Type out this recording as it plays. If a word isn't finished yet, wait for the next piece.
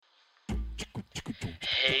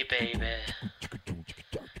Hey baby,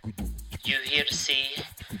 you here to see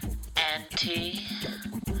Auntie?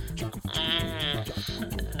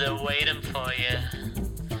 They're waiting for you.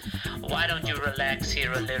 Why don't you relax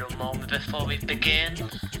here a little moment before we begin?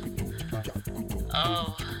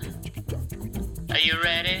 Oh, are you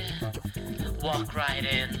ready? Walk right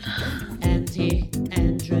in. Auntie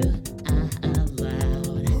Andrew,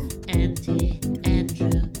 loud. Auntie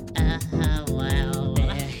Andrew, loud.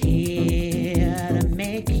 They're here to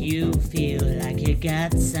make you feel like you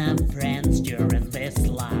got some friends during this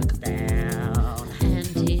lockdown.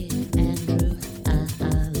 Auntie Andrew,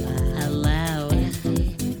 loud.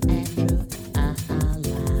 Auntie Andrew,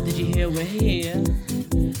 loud. Did you hear we're here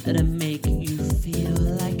to make you feel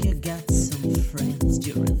like you got some friends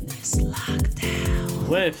during this lockdown?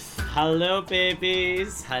 Woof. Hello,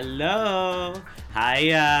 babies. Hello.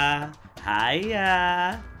 Hiya.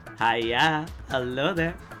 Hiya. Hiya. Hello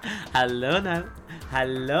there. Hello now.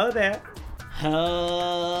 Hello there.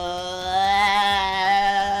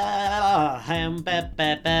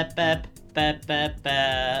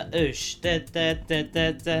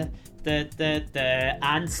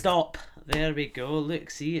 And stop. There we go. Look,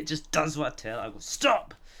 see, it just does what I tell it. I go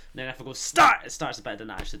stop. And then if I go start, it starts, but I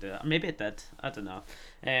didn't actually do it. Or maybe it did. I don't know.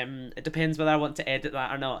 It depends whether I want to edit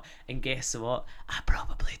that or not. And guess what? I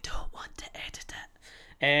probably don't want to edit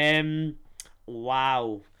it.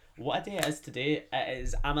 Wow. What a day it is today.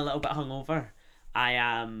 I'm a little bit hungover. I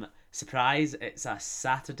am surprised. It's a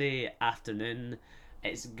Saturday afternoon.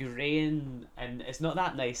 It's greying and it's not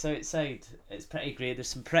that nice outside. It's pretty grey. There's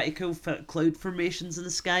some pretty cool cloud formations in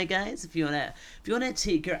the sky, guys. If you wanna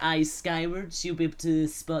take your eyes skywards, you'll be able to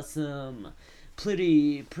spot some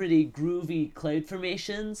pretty groovy cloud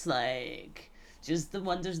formations. Like, just the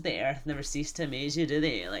wonders the earth never cease to amaze you, do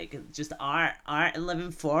they? Like, just art in living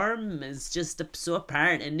form is just so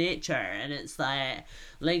apparent in nature, and it's like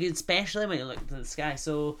especially when you look to the sky.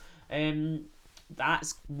 So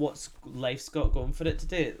that's what life's got going for it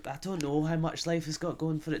today. I don't know how much life has got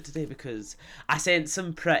going for it today, because I sent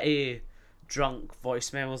some pretty drunk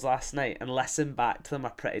voice memos last night, and listening back to them are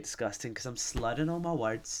pretty disgusting because I'm slurring all my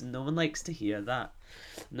words. No one likes to hear that.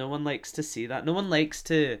 No one likes to see that. No one likes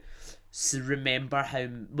to remember how,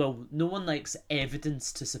 well, no one likes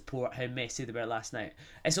evidence to support how messy they were last night.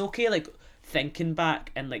 It's okay, like, thinking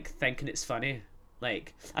back and, like, thinking it's funny.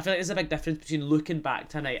 Like, I feel like there's a big difference between looking back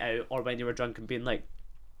to a night out or when you were drunk and being like,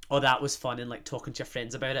 oh, that was fun, and like talking to your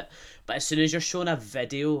friends about it. But as soon as you're showing a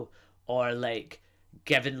video or like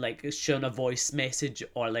showing a voice message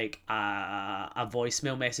or like a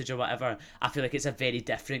voicemail message or whatever, I feel like it's a very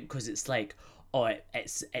different, because it's like, oh,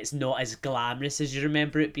 it's not as glamorous as you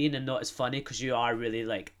remember it being, and not as funny because you are really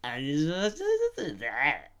like, and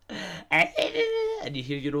you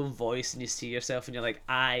hear your own voice and you see yourself and you're like,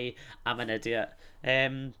 I am an idiot.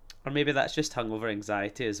 Or maybe that's just hungover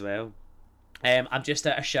anxiety as well. I'm just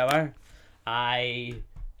out of shower. I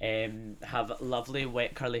have lovely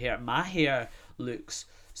wet curly hair. My hair looks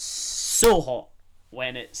so hot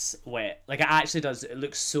when it's wet. Like, it actually does. It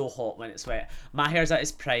looks so hot when it's wet. My hair's at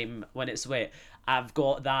its prime when it's wet. I've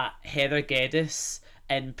got that Heather Geddes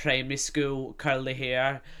in primary school curly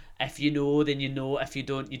hair. If you know, then you know. If you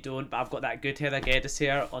don't, you don't. But I've got that good Heather Geddes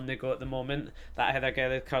hair on the go at the moment. That Heather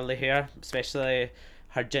Geddes curly hair, especially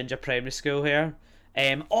her ginger primary school hair.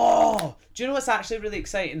 Oh, do you know what's actually really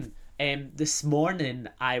exciting? This morning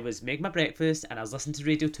I was making my breakfast and I was listening to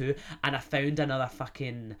Radio 2 and I found another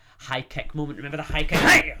fucking high kick moment. Remember the high kick?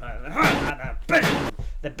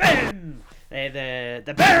 The boom!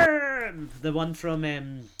 The boom! The one from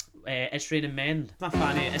It's Raining Men. My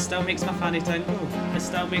fanny. It still makes my fanny tingle. It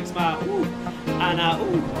still makes my ooh, Anna,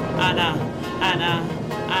 ooh, Anna, Anna,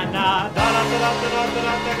 Anna.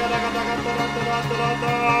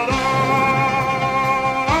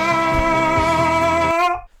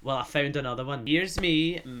 Well, I found another one. Here's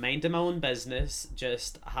me, minding my own business,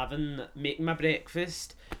 just making my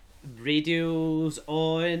breakfast, radio's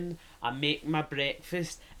on, I'm making my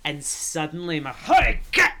breakfast, and suddenly my high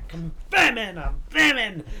kick, I'm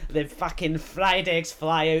booming, the fucking fried eggs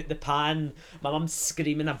fly out the pan, my mum's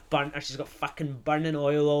screaming I've burnt her, she's got fucking burning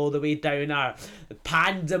oil all the way down her,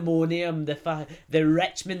 pandemonium, the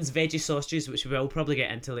Richmond's veggie sausages, which we will probably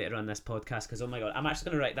get into later on this podcast, because oh my god, I'm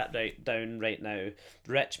actually going to write that down right now,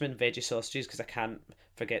 Richmond veggie sausages, because I can't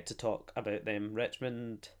forget to talk about them.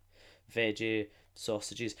 Richmond veggie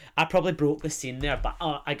sausages. I probably broke the scene there, but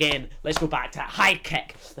again, let's go back to that high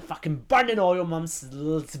kick. The fucking burning oil, mum's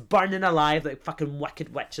burning alive like fucking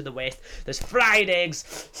Wicked Witch of the West. There's fried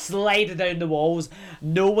eggs sliding down the walls.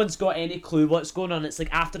 No one's got any clue what's going on. It's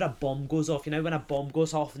like after a bomb goes off, you know when a bomb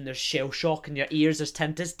goes off and there's shell shock in your ears, there's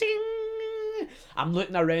tinnitus, ding. I'm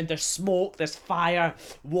looking around, there's smoke, there's fire,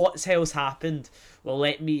 what hell's happened? Well,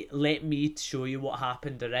 let me show you what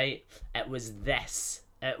happened, alright? It was this,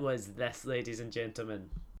 ladies and gentlemen.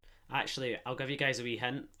 Actually, I'll give you guys a wee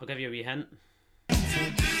hint.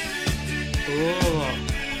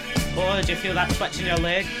 Oh, did you feel that twitch in your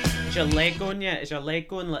leg? Is your leg going yet? Is your leg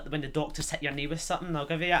going like when the doctors hit your knee with something? I'll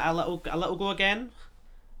give you a little go again.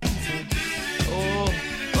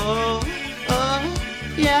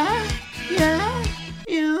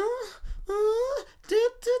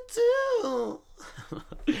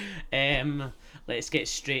 Let's get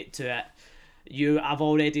straight to it. I've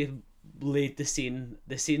already laid the scene.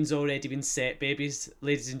 The scene's already been set, babies,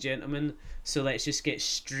 ladies and gentlemen. So let's just get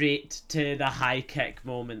straight to the high kick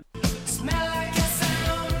moment.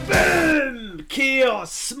 Boom!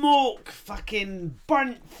 Chaos, smoke, fucking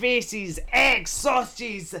burnt faces, eggs,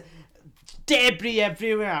 sausages, debris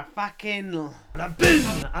everywhere, fucking, and a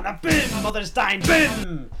boom, mothers dying,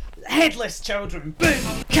 boom, headless children, boom,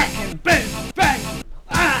 kicking, boom, bang,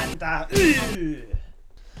 and ooh.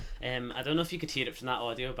 I don't know if you could hear it from that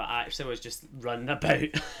audio, but I actually was just running about,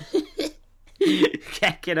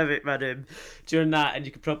 kicking about my room during that, and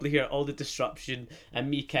you could probably hear all the disruption and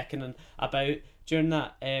me kicking about during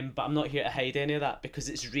that, but I'm not here to hide any of that because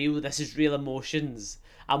it's real. This is real emotions.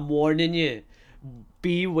 I'm warning you.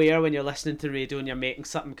 Beware when you're listening to radio and you're making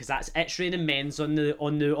something, because it's raining men's on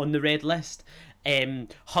the red list.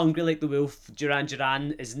 Hungry Like the Wolf, Duran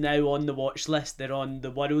Duran is now on the watch list. They're on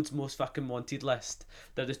the world's most fucking wanted list.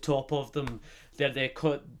 They're the top of them.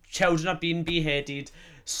 Children are being beheaded.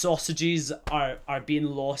 Sausages are being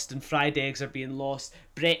lost, and fried eggs are being lost.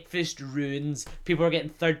 Breakfast ruins. People are getting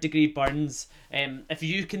 3rd-degree burns. If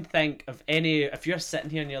you can think of if you're sitting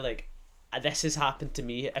here and you're like, this has happened to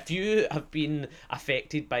me. If you have been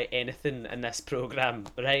affected by anything in this program,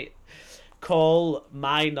 right? Call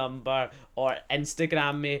my number or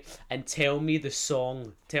Instagram me and tell me the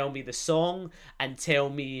song. Tell me the song and tell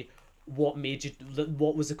me what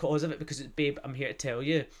was the cause of it, because babe, I'm here to tell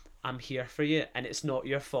you, I'm here for you, and it's not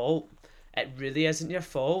your fault. It really isn't your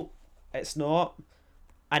fault. It's not.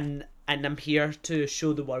 And I'm here to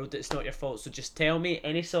show the world that it's not your fault. So just tell me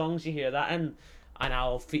any songs you hear that in, and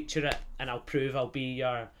I'll feature it, and I'll prove I'll be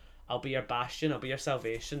your bastion, I'll be your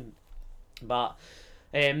salvation. But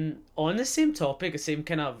on the same topic, the same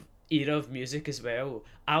kind of era of music as well,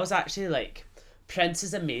 I was actually like, Prince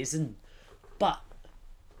is amazing, but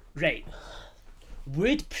right,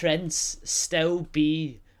 would Prince still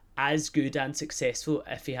be as good and successful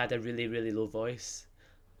if he had a really, really low voice?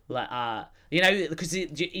 Like, because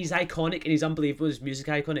he's iconic and he's unbelievable, his music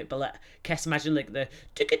iconic, but like, just imagine like the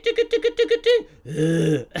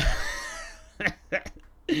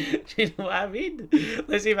do you know what I mean?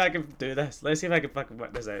 Let's see if I can do this. Let's see if I can fucking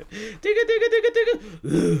work this out.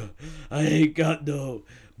 I ain't got no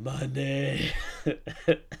money.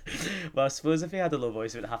 Well, I suppose if he had a low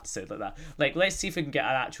voice, it would have to sound like that. Like, let's see if we can get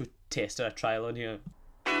an actual test or a trial on here.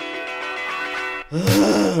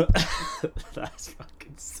 That's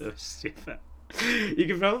fucking so stupid. You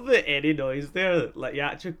can probably put any noise there, like you're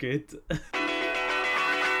actually good.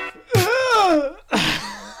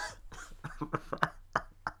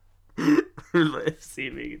 Let's see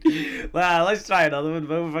if we can... Well, let's try another one.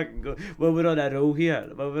 When we're on a roll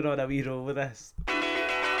here. When we're on a wee roll with this.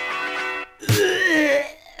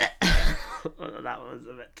 That was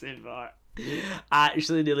a bit too far. I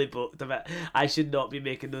actually nearly booked a bit. I should not be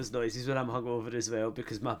making those noises when I'm hungover as well,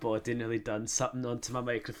 because my body nearly done something onto my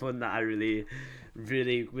microphone that I really,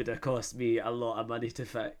 really would have cost me a lot of money to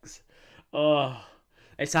fix. Oh,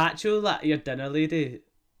 it's actually like your dinner lady.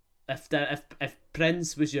 If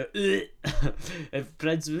Prince was your if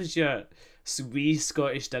Prince was your wee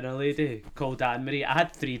Scottish dinner lady called Anne-Marie. I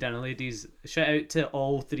had 3 dinner ladies. Shout out to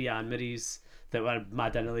all 3 Anne-Maries that were my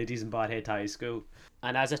dinner ladies in Barhead High School.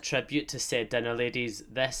 And as a tribute to said dinner ladies,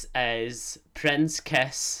 this is Prince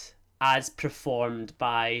Kiss as performed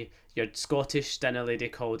by your Scottish dinner lady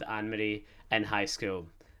called Anne-Marie in high school.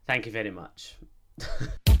 Thank you very much.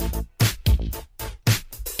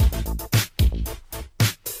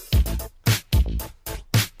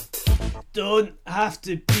 Don't have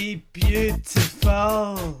to be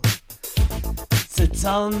beautiful to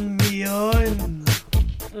turn me on.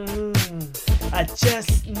 I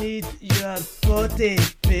just need your body,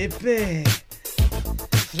 baby.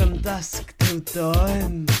 From dusk till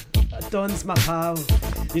dawn. Dawn's my pal.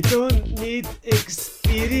 You don't need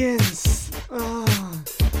experience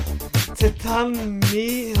to turn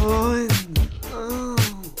me on.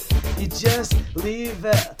 You just leave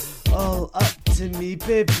it all up to me,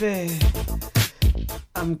 baby.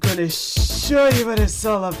 I'm gonna show you what it's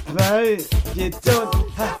all about. You don't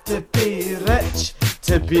have to be rich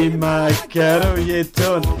be my girl. You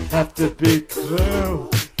don't have to be cruel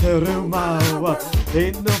to rule my world.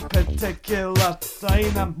 Ain't no particular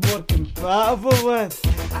sign I'm more compatible with.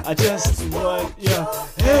 I just want your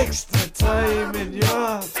extra time in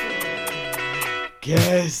your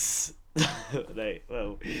guess. Right,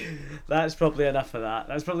 well, that's probably enough of that.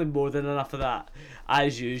 That's probably more than enough of that.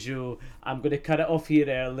 As usual, I'm going to cut it off here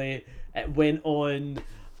early. It went on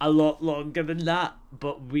a lot longer than that,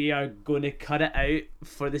 but we are going to cut it out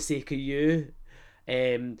for the sake of you.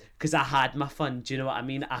 Because I had my fun. Do you know what I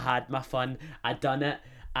mean? I had my fun. I done it.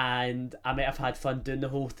 And I might have had fun doing the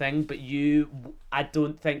whole thing, but I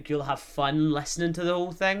don't think you'll have fun listening to the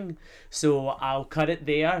whole thing. So I'll cut it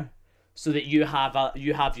there, so that you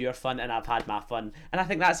have your fun and I've had my fun. And I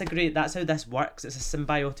think that's how this works. It's a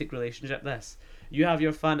symbiotic relationship, this. You have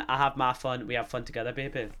your fun, I have my fun, we have fun together,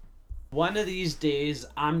 baby. One of these days,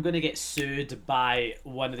 I'm going to get sued by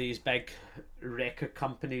one of these big record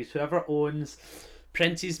companies. Whoever owns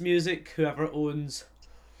Prince's music, whoever owns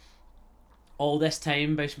All This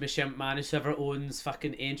Time by Machine Man, whoever owns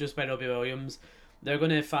fucking Angels by Robbie Williams, they're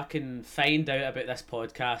going to fucking find out about this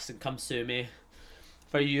podcast and come sue me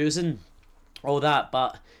for using all that.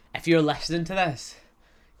 But if you're listening to this,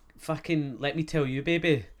 fucking let me tell you,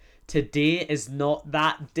 baby, today is not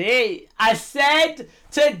that day. I said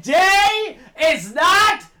today is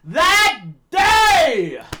not that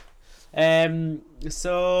day.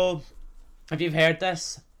 So if you've heard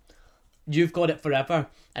this, you've got it forever.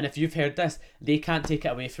 And if you've heard this, they can't take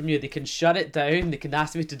it away from you. They can shut it down. They can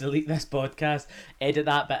ask me to delete this podcast, edit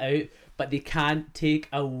that bit out, but they can't take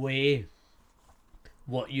away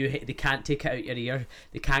what you hate. They can't take it out your ear.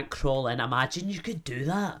 They can't crawl in. Imagine you could do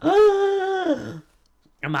that.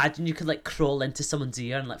 Imagine you could like crawl into someone's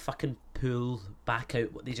ear and like fucking pull back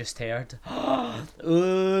out what they just heard.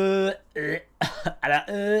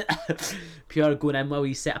 Pure going in with a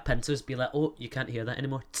wee set of pincers, be like, oh, you can't hear that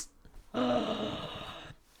anymore.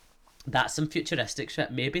 That's some futuristic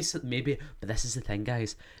shit. Maybe, but this is the thing,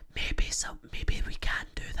 guys. Maybe we can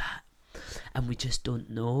do that, and we just don't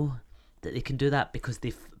know that they can do that because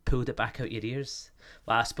they've pulled it back out your ears.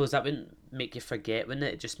 Well, I suppose that wouldn't make you forget, wouldn't it?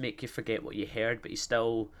 It'd just make you forget what you heard, but you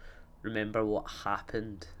still remember what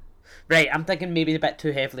happened. Right, I'm thinking maybe a bit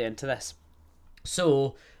too heavily into this.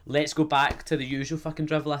 So, let's go back to the usual fucking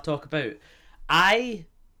drivel I talk about. I,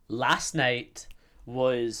 last night,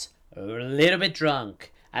 was a little bit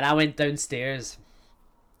drunk, and I went downstairs,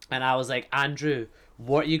 and I was like, Andrew,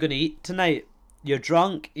 what are you going to eat tonight? You're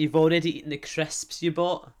drunk, you've already eaten the crisps you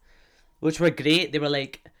bought, which were great. They were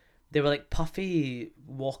like puffy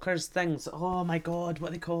Walkers things. Oh my god,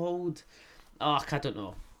 what are they called? Oh, I don't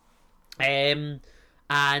know.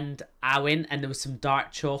 And I went and there was some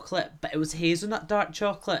dark chocolate, but it was hazelnut dark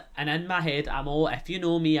chocolate. And in my head, if you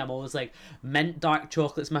know me, I'm always like, mint dark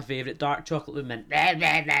chocolate's my favourite. Dark chocolate with mint. Blah,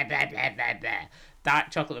 blah, blah, blah, blah, blah, blah.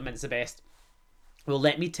 Dark chocolate with mint's the best. Well,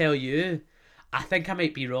 let me tell you, I think I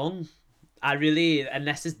might be wrong. I really, and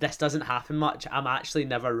this doesn't happen much. I'm actually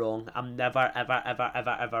never wrong. I'm never, ever, ever,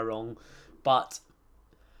 ever, ever wrong. But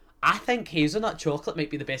I think hazelnut chocolate might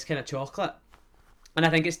be the best kind of chocolate. And I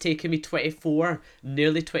think it's taken me 24,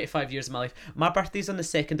 nearly 25 years of my life. My birthday's on the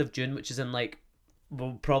 2nd of June, which is in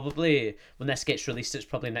probably, when this gets released, it's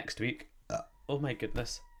probably next week. Oh my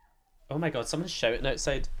goodness. Oh my god, someone's shouting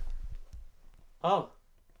outside. Oh,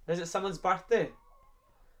 is it someone's birthday?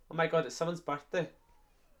 Oh my god, it's someone's birthday.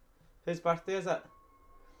 Whose birthday is it?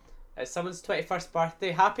 It's someone's 21st birthday.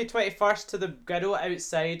 Happy 21st to the girl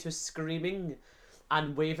outside who's screaming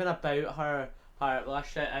and waving about her well, I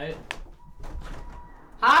shout out.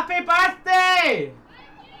 Happy birthday!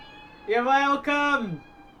 You're welcome!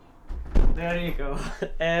 There you go.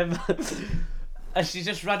 And she's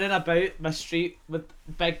just running about my street with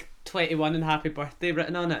big 21 and happy birthday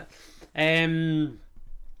written on it.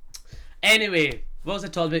 Anyway, what was I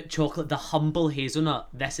talking about? Chocolate, the humble hazelnut.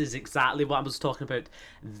 This is exactly what I was talking about.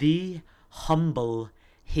 The humble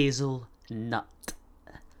hazelnut.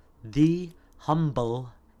 The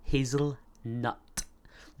humble hazelnut.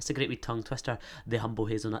 It's a great wee tongue twister. The humble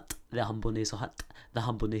hazelnut. The humble hazelnut. The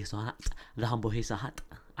humble hazelnut. The humble hazelnut.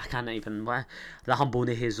 I can't even. The humble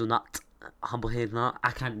hazelnut. Humble hazelnut. I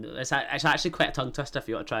can't. It's actually quite a tongue twister if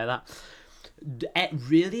you want to try that. It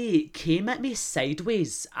really came at me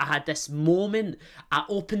sideways. I had this moment. I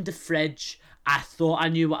opened the fridge. I thought I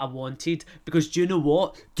knew what I wanted. Because do you know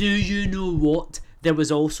what? There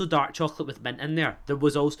was also dark chocolate with mint in there. There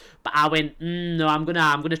was also, but I went, no, I'm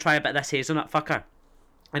gonna try a bit of this hazelnut fucker.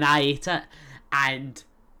 And I ate it, and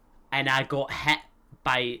I got hit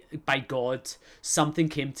by God. Something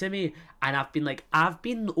came to me, and I've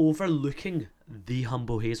been overlooking the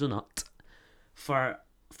humble hazelnut for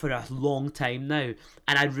for a long time now,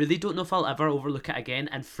 and I really don't know if I'll ever overlook it again.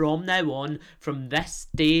 And from now on, from this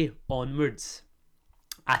day onwards,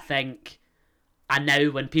 I think, and now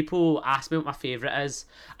when people ask me what my favourite is,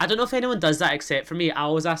 I don't know if anyone does that except for me. I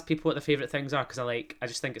always ask people what their favourite things are because I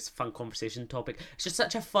just think it's a fun conversation topic. It's just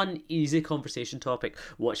such a fun, easy conversation topic.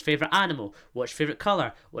 What's your favourite animal? What's your favourite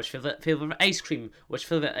colour? What's your favourite ice cream? What's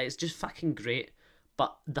your favourite... It's just fucking great.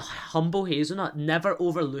 But the humble hazelnut, never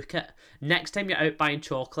overlook it. Next time you're out buying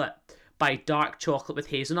chocolate, buy dark chocolate with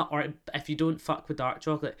hazelnut, or if you don't fuck with dark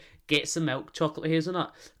chocolate, get some milk chocolate with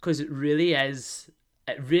hazelnut, because it really is...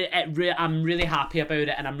 I'm really happy about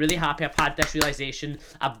it, and I'm really happy I've had this realisation.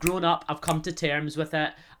 I've grown up, I've come to terms with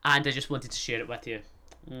it, and I just wanted to share it with you.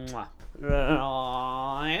 Mwah.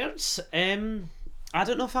 Right. I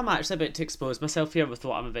don't know if I'm actually about to expose myself here with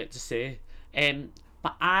what I'm about to say.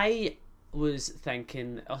 But I was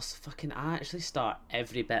thinking, I actually start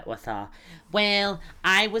every bit with well,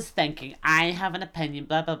 I was thinking, I have an opinion,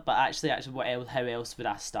 blah blah. But actually, how else would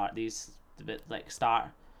I start these? Start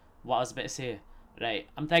what I was about to say. Right,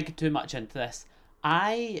 I'm thinking too much into this.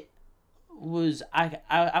 I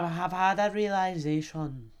have had a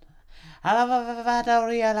realisation. I've had a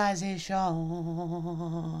realisation.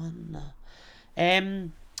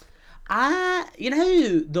 You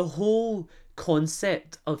know, the whole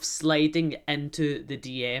concept of sliding into the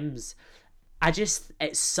DMs,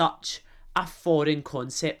 it's such a foreign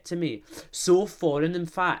concept to me. So foreign, in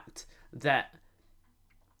fact, that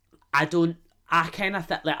I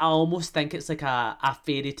almost think it's like a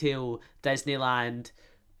fairy tale, Disneyland,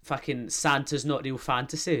 fucking Santa's not real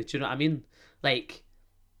fantasy. Do you know what I mean? Like,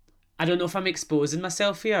 I don't know if I'm exposing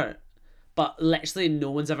myself here, but literally no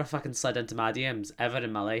one's ever fucking slid into my DMs ever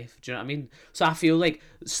in my life. Do you know what I mean? So I feel like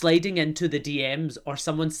sliding into the DMs or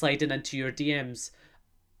someone sliding into your DMs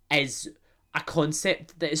is a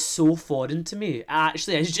concept that is so foreign to me.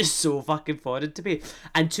 Actually, it's just so fucking foreign to me.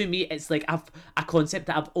 And to me, it's like a concept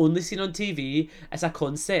that I've only seen on TV. It's a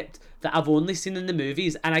concept that I've only seen in the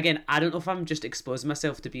movies. And again, I don't know if I'm just exposing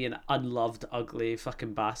myself to be an unloved, ugly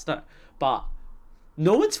fucking bastard, but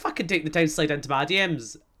no one's fucking taking the time to slide into my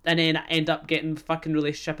DMs and then end up getting fucking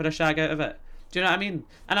relationship or a shag out of it. Do you know what I mean?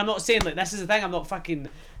 And I'm not saying, like, this is the thing, I'm not fucking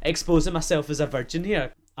exposing myself as a virgin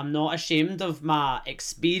here. I'm not ashamed of my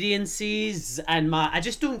experiences and I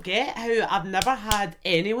just don't get how I've never had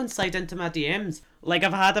anyone slide into my DMs. Like,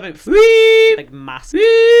 I've had about massive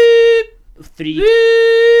 3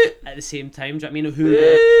 at the same time. Do you know what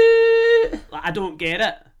I mean? Like, I don't get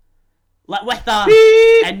it. Like, with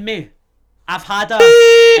in me. I've had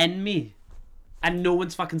in me. And no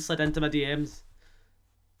one's fucking slid into my DMs.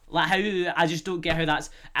 Like, how, I just don't get how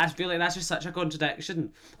I feel like that's just such a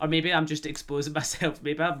contradiction. Or maybe I'm just exposing myself.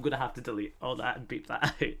 Maybe I'm going to have to delete all that and beep that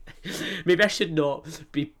out. Maybe I should not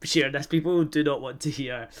be sharing this. People do not want to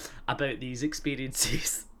hear about these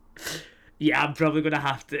experiences. Yeah, I'm probably going to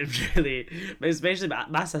have to really, especially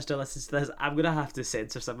my sister listens to this, I'm going to have to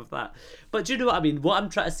censor some of that. But do you know what I mean? What I'm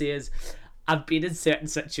trying to say is, I've been in certain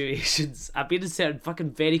situations. I've been in certain fucking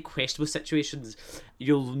very questionable situations.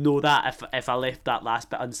 You'll know that if I left that last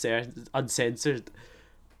bit uncensored.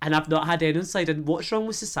 And I've not had anyone slide in. What's wrong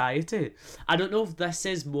with society? I don't know if this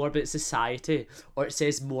says more about society or it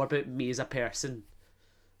says more about me as a person.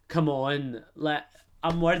 Come on.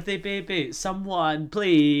 I'm worthy, baby. Someone,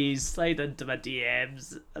 please, slide into my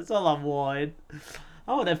DMs. That's all I want.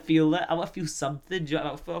 I want to feel it. I want to feel something. I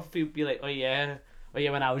want to feel, be like, oh yeah,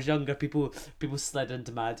 when I was younger, people slid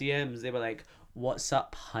into my DMs. They were like, what's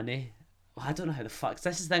up, honey? Well, I don't know how the fuck.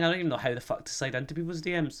 This is the thing, I don't even know how the fuck to slide into people's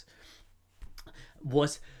DMs.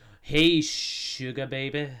 Hey, sugar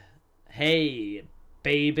baby. Hey,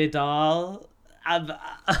 baby doll.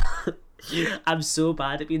 I'm so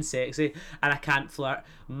bad at being sexy, and I can't flirt.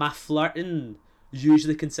 My flirting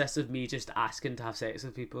usually consists of me just asking to have sex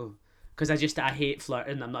with people. Because I hate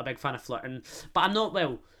flirting. I'm not a big fan of flirting. But I'm not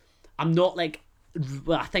like...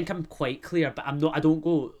 Well, I think I'm quite clear, but I don't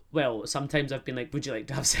go, well, sometimes I've been like, would you like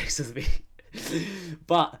to have sex with me?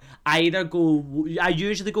 But I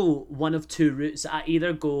usually go one of two routes. I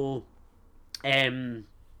either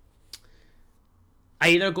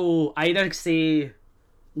say,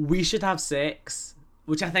 we should have sex,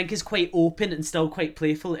 which I think is quite open and still quite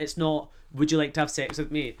playful. It's not, would you like to have sex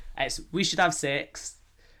with me? It's, we should have sex.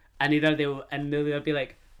 And they'll be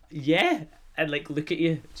like, yeah. And like look at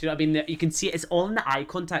you. Do you know what I mean? You can see it's all in the eye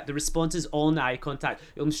contact. The response is all in the eye contact.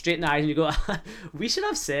 You look straight in the eyes and you go, we should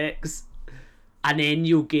have sex. And then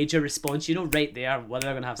you'll gauge your response, right there, whether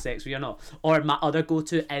they're going to have sex with you or not. Or my other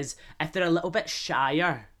go-to is, if they're a little bit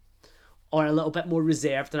shyer or a little bit more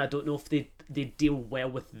reserved and I don't know if they deal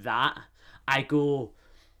well with that, I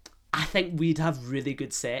I think we'd have really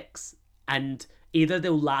good sex, and either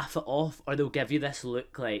they'll laugh it off or they'll give you this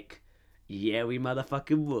look like, yeah, we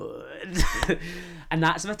motherfucking would. And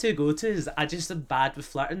that's my two go-tos. I just am bad with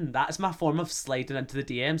flirting. That's my form of sliding into the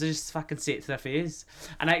DMs. I just fucking say it to their face.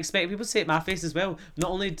 And I expect people to say it to my face as well. Not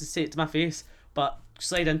only to say it to my face, but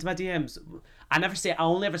slide into my DMs. I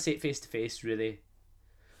only ever say it face to face, really.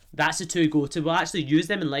 That's the two go-to. We'll actually use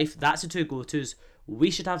them in life. That's the two go-tos. We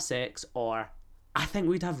should have sex, or I think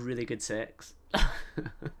we'd have really good sex.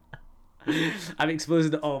 I'm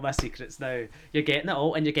exposing all my secrets now. You're getting it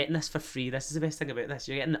all, and you're getting this for free. This is the best thing about this.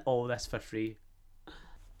 You're getting all this for free.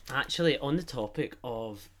 Actually, on the topic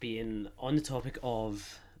of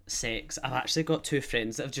sex, I've actually got two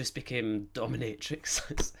friends that have just become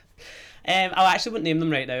dominatrix. I actually won't name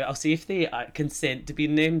them right now. I'll see if they consent to be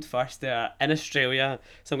named first. They're in Australia,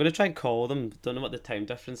 so I'm going to try and call them. Don't know what the time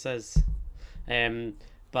difference is.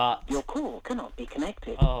 But your call cannot be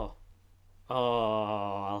connected. Oh,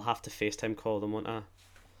 I'll have to FaceTime call them, won't I?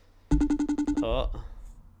 But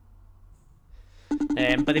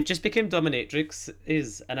they've just become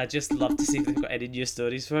dominatrixes, and I just love to see if they've got any new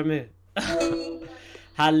stories for me.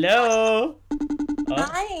 Hello.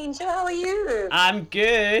 Hi, Angel. How are you? I'm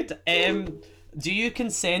good. Do you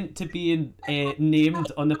consent to being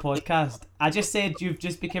named on the podcast? I just said you've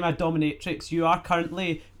just become a dominatrix. You are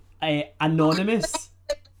currently anonymous.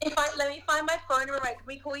 Let me find my phone. Right, can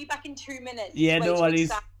we call you back in 2 minutes? Yeah, no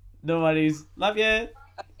worries. No worries. Love you.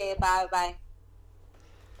 Okay, bye.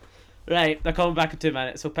 Right, they're coming back in 2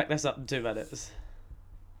 minutes. We'll pick this up in 2 minutes.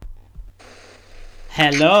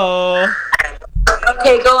 Hello.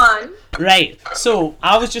 Okay, go on. Right, so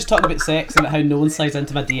I was just talking about sex and about how no one slides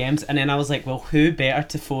into my DMs, and then I was like, well, who better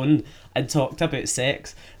to phone and talk to about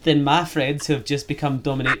sex than my friends who have just become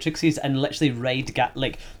dominatrixes and literally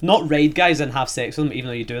not ride guys and have sex with them, even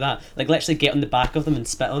though you do that, like literally get on the back of them and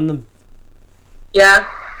spit on them. Yeah.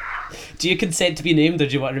 Do you consent to be named, or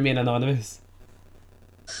do you want to remain anonymous?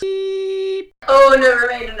 Oh no,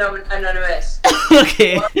 remain anonymous.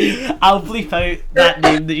 Okay, I'll bleep out that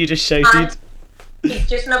name that you just shouted. He's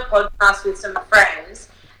just on a podcast with some friends,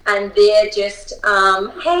 and they're just,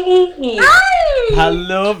 hey! Hi!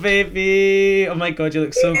 Hello, baby! Oh my god, you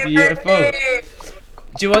look so beautiful.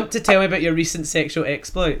 Do you want to tell me about your recent sexual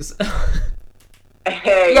exploits? Yeah,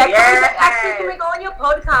 actually, can we go on your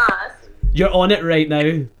podcast? You're on it right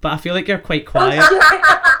now, but I feel like you're quite quiet.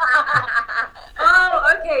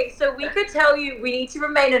 Oh, okay, so we could tell you we need to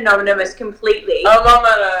remain anonymous completely.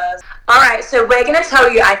 Anonymous. Alright, so we're going to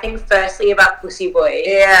tell you, I think, firstly about Pussy Boy.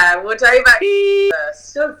 Yeah, we'll tell you about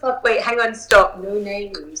first. So, wait, hang on, stop. No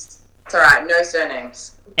names. It's alright, no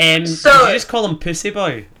surnames. Did you just call him Pussy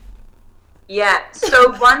Boy? Yeah,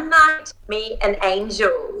 so one night, me and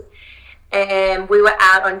Angel, we were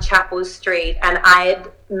out on Chapel Street, and I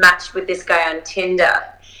had matched with this guy on Tinder.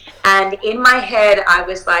 And in my head, I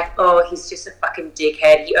was like, oh, he's just a fucking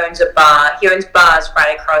dickhead. He owns a bar. He owns bars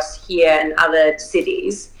right across here and other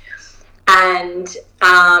cities. And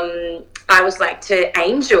I was like to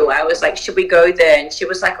Angel, I was like, should we go there? And she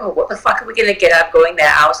was like, oh, what the fuck are we going to get out of going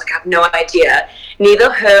there? I was like, I have no idea.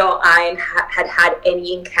 Neither her or I had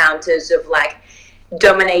any encounters of like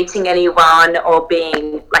dominating anyone or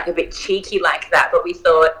being like a bit cheeky like that. But we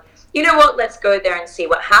thought, you know what, let's go there and see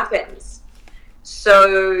what happens.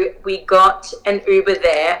 So we got an Uber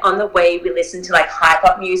there. On the way, we listened to like hype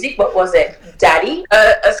up music. What was it? Daddy?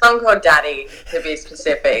 A song called Daddy, to be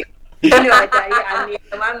specific. You know, Daddy, I knew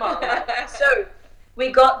my mom. So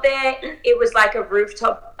we got there. It was like a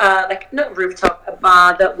rooftop, a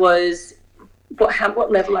bar that was,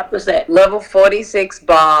 what level up was it? Level 46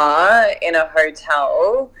 bar in a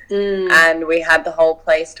hotel. And we had the whole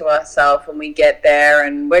place to ourselves, and we get there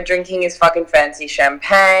and we're drinking his fucking fancy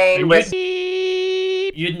champagne.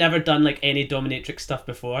 You'd never done like any dominatrix stuff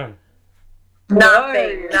before?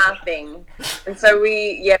 Nothing. And so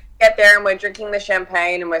we get there and we're drinking the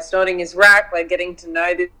champagne and we're snorting his rack, we're getting to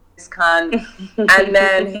know this cunt. And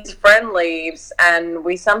then his friend leaves and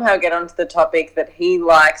we somehow get onto the topic that he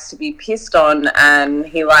likes to be pissed on and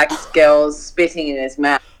he likes girls spitting in his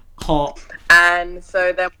mouth. Hot. And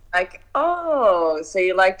so then we're like, oh, so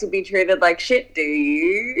you like to be treated like shit, do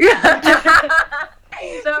you?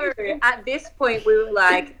 So at this point we were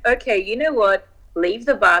like, okay, you know what? Leave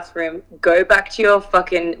the bathroom, go back to your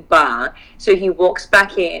fucking bar. So he walks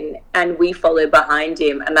back in and we follow behind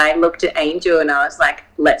him. And I looked at Angel and I was like,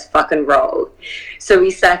 let's fucking roll. So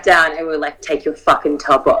we sat down and we were like, take your fucking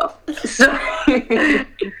top off. So he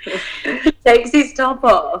takes his top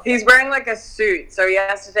off. He's wearing like a suit. So he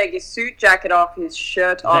has to take his suit jacket off, his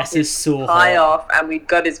shirt off, his tie off, and we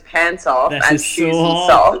got his pants off and shoes and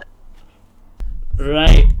socks.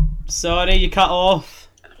 Right. Sorry, you cut off.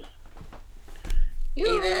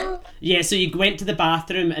 You there? Yeah, so you went to the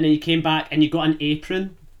bathroom and then you came back and you got an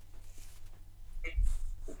apron.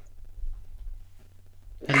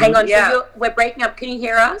 Hang on, Yeah. so we're breaking up. Can you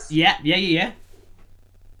hear us? Yeah.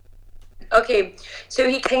 Okay, so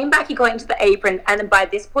he came back, he got into the apron, and by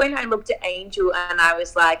this point I looked at Angel and I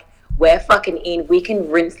was like, we're fucking in. We can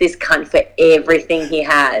rinse this cunt for everything he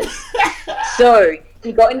has. So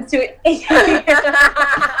he got into it.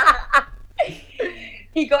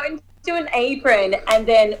 He got into an apron, and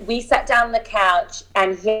then we sat down on the couch,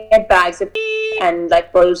 and he had bags of and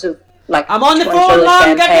like bottles of like. I'm on the 20 phone, Mum.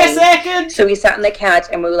 Give me a champagne. second. So we sat on the couch,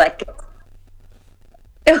 and we were like,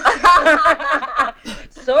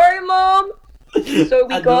 "Sorry, Mom." So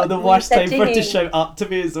we I got know the we worst said time to for it to him- shout up to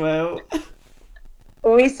me as well.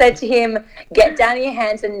 We said to him, get down on your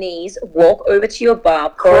hands and knees, walk over to your bar,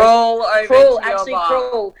 Crawl over crawl, to your actually bar.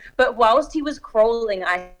 crawl. But whilst he was crawling,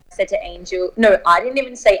 I said to Angel, no, I didn't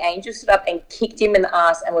even say, Angel stood up and kicked him in the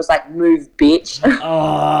ass and was like, move, bitch.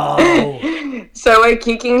 Oh. So we're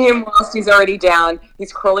kicking him whilst he's already down.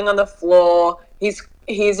 He's crawling on the floor. He's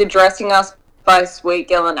addressing us by Sweet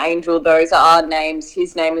Girl and Angel. Those are our names.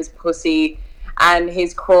 His name is Pussy. And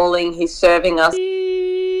he's crawling. He's serving us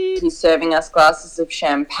glasses of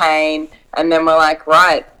champagne. And then we're like,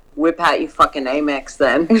 right, whip out your fucking Amex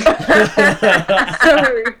then.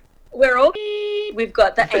 So we're all, we've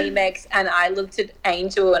got the Amex, and I looked at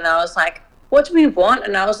Angel and I was like, what do we want?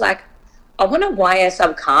 And I was like, I want a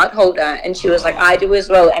YSL card holder. And she was like, I do as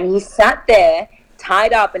well. And he sat there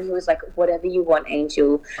tied up and he was like, whatever you want,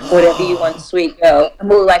 Angel, whatever you want, sweet girl. And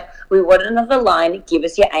we were like, we want another line, give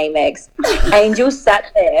us your Amex. Angel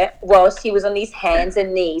sat there whilst he was on his hands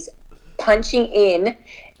and knees punching in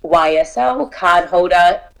YSL card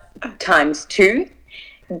holder ×2,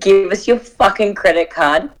 give us your fucking credit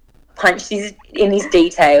card, punched in his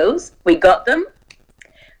details. We got them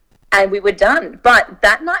and we were done. But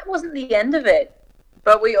that night wasn't the end of it.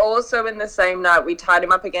 But we also, in the same night, we tied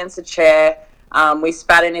him up against a chair. We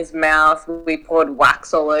spat in his mouth. We poured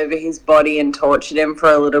wax all over his body and tortured him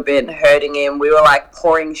for a little bit, hurting him. We were like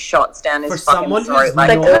pouring shots down his For fucking someone throat, who's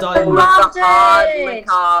like not done- with the hard Loved it.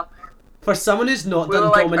 liquor. For someone who's not We were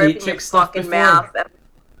done like opening his dominatrix stuff fucking before, mouth. And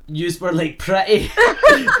yous were like pretty.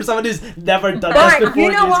 For someone who's never done this But before,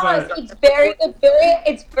 you know yous what? were...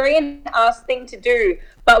 It's very an us thing to do.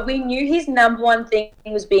 But we knew his number one thing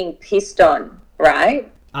was being pissed on, right?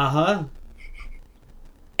 Uh-huh.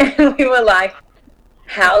 And we were like,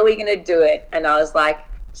 how are we gonna do it? And I was like,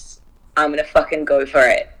 I'm gonna fucking go for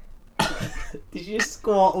it. Did you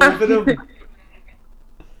squat over them?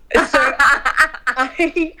 So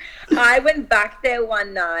I went back there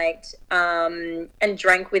one night and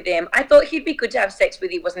drank with him. I thought he'd be good to have sex with.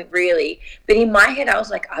 He wasn't really. But in my head, I was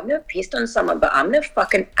like, I've never pissed on someone, but I'm going to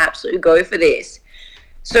fucking absolutely go for this.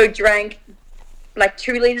 So drank like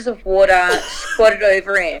 2 liters of water, squatted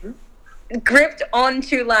over him, gripped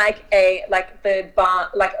onto the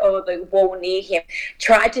wall near him,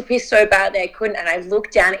 tried to piss so bad that I couldn't, and I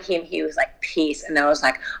looked down at him. He was like, piss, and I was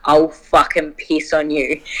like, I'll fucking piss on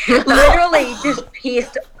you. Literally just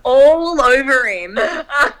pissed all over him. The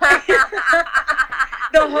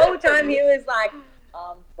whole time he was like,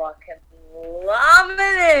 I'm fucking loving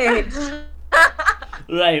it.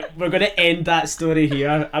 Right, we're going to end that story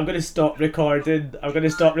here. I'm going to stop recording.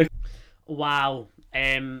 Wow.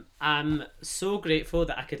 I'm so grateful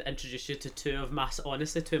that I could introduce you to two of my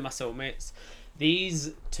soulmates.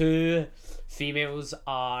 These two females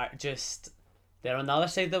are just, they're on the other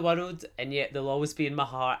side of the world, and yet they'll always be in my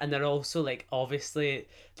heart. And they're also like, obviously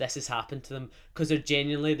this has happened to them because they're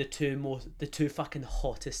genuinely the two fucking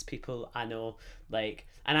hottest people I know. Like,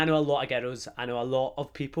 and I know a lot of girls, I know a lot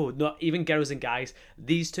of people, not even girls and guys.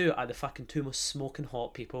 These two are the fucking two most smoking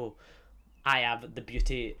hot people I have the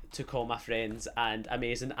beauty to call my friends, and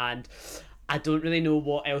amazing. And I don't really know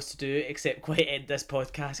what else to do except quite end this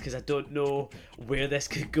podcast because I don't know where this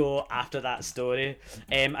could go after that story.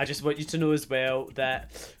 I just want you to know as well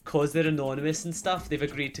that because they're anonymous and stuff, they've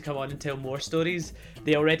agreed to come on and tell more stories.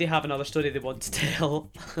 They already have another story they want to tell.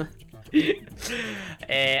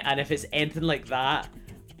 And if it's anything like that,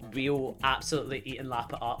 we'll absolutely eat and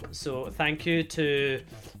lap it up. So thank you to,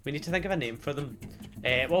 we need to think of a name for them.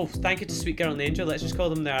 Well, thank you to Sweet Girl and Angel. Let's just call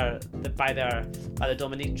them by the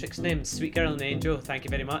dominatrix names. Sweet Girl and Angel, thank you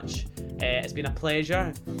very much. It's been a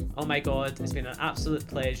pleasure. Oh my god, it's been an absolute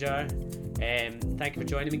pleasure. Thank you for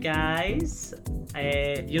joining me, guys.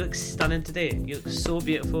 You look stunning today. You look so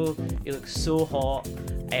beautiful. You look so hot.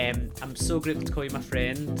 I'm so grateful to call you my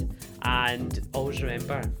friend. And always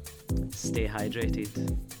remember, stay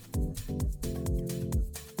hydrated.